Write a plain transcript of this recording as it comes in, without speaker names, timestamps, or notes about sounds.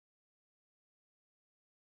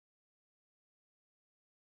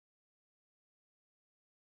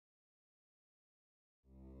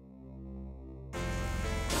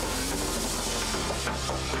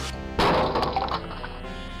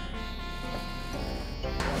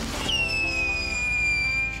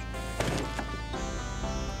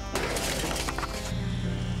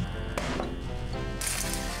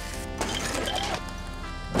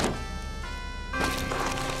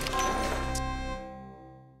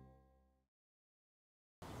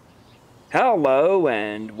Hello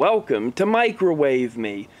and welcome to Microwave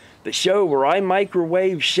Me, the show where I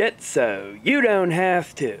microwave shit so you don't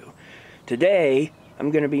have to. Today,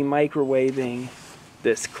 I'm going to be microwaving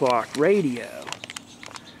this clock radio.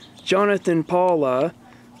 Jonathan Paula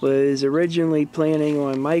was originally planning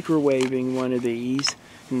on microwaving one of these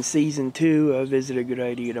in season 2 of Is It a Good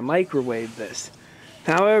Idea to Microwave This?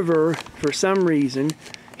 However, for some reason,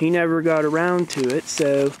 he never got around to it,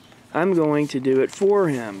 so I'm going to do it for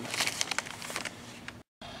him.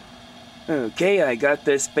 Okay, I got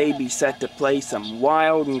this baby set to play some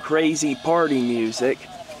wild and crazy party music,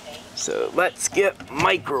 so let's get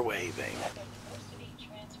microwaving.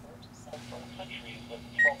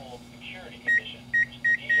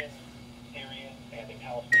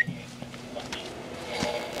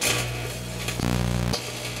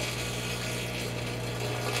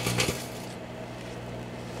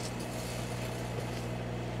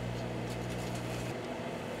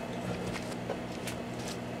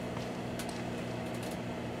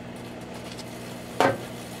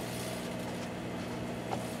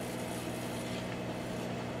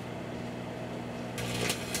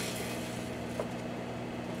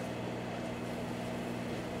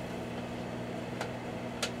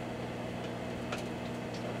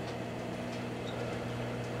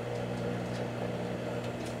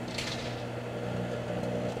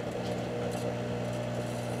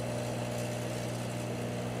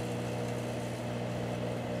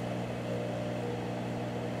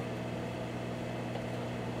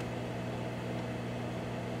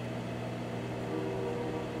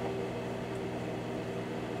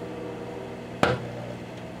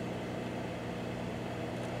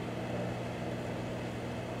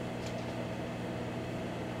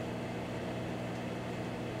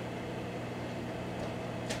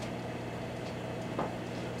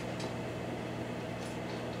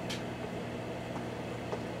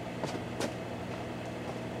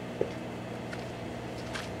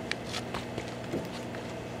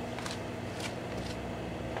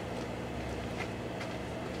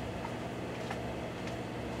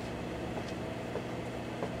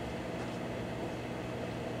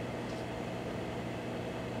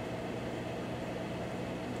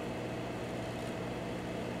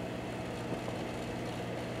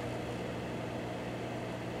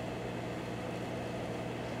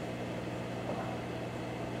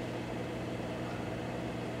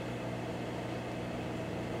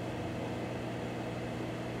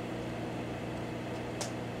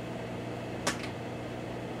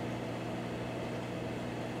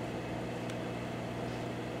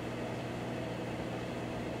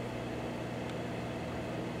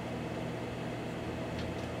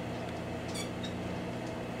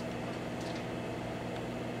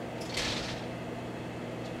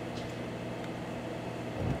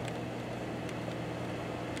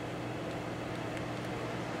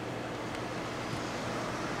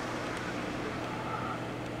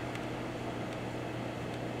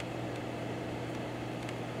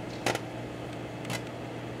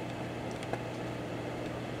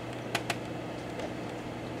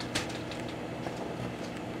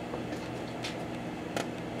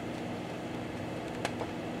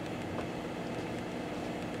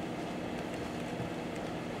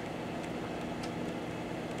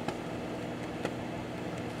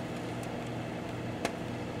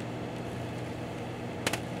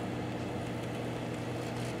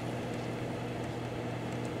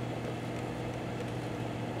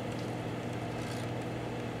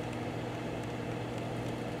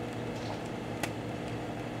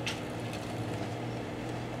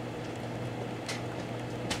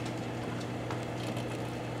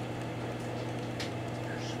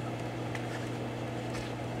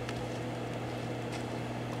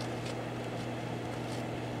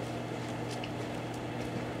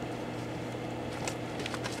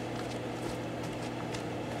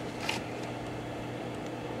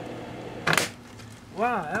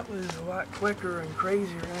 Wow, that was a lot quicker and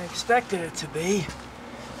crazier than I expected it to be.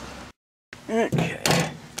 Okay,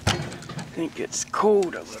 I think it's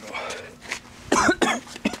cold a little.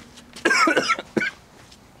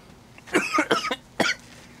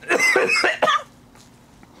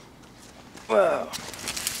 Wow,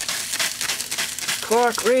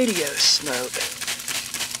 clock radio smoke.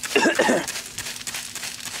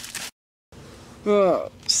 Oh,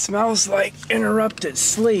 smells like interrupted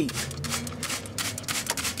sleep.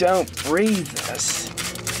 Don't breathe this.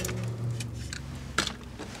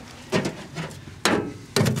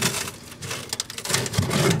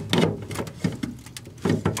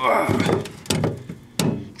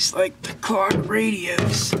 Looks like the clock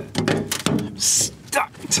radio's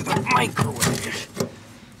stuck to the microwave.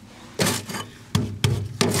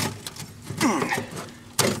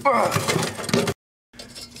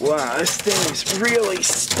 Wow, this thing is really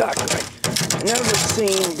stuck like I've never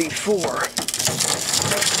seen before.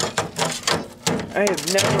 I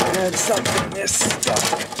have never had something this stuck.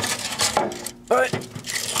 But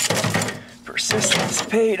persistence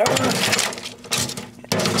paid off.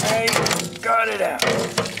 I got it out.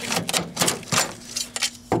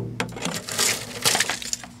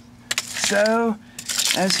 So,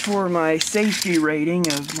 as for my safety rating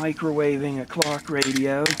of microwaving a clock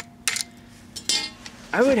radio,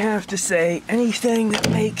 I would have to say anything that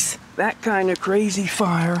makes that kind of crazy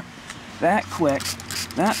fire, that quick,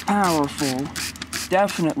 that powerful,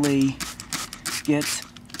 definitely gets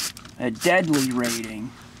a deadly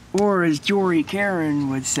rating. Or as Jory Karen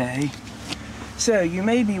would say. So you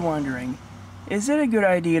may be wondering, is it a good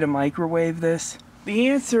idea to microwave this? The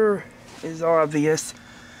answer is obvious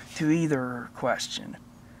to either question.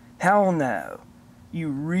 Hell no. You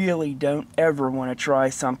really don't ever want to try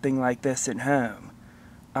something like this at home.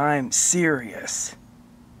 I'm serious.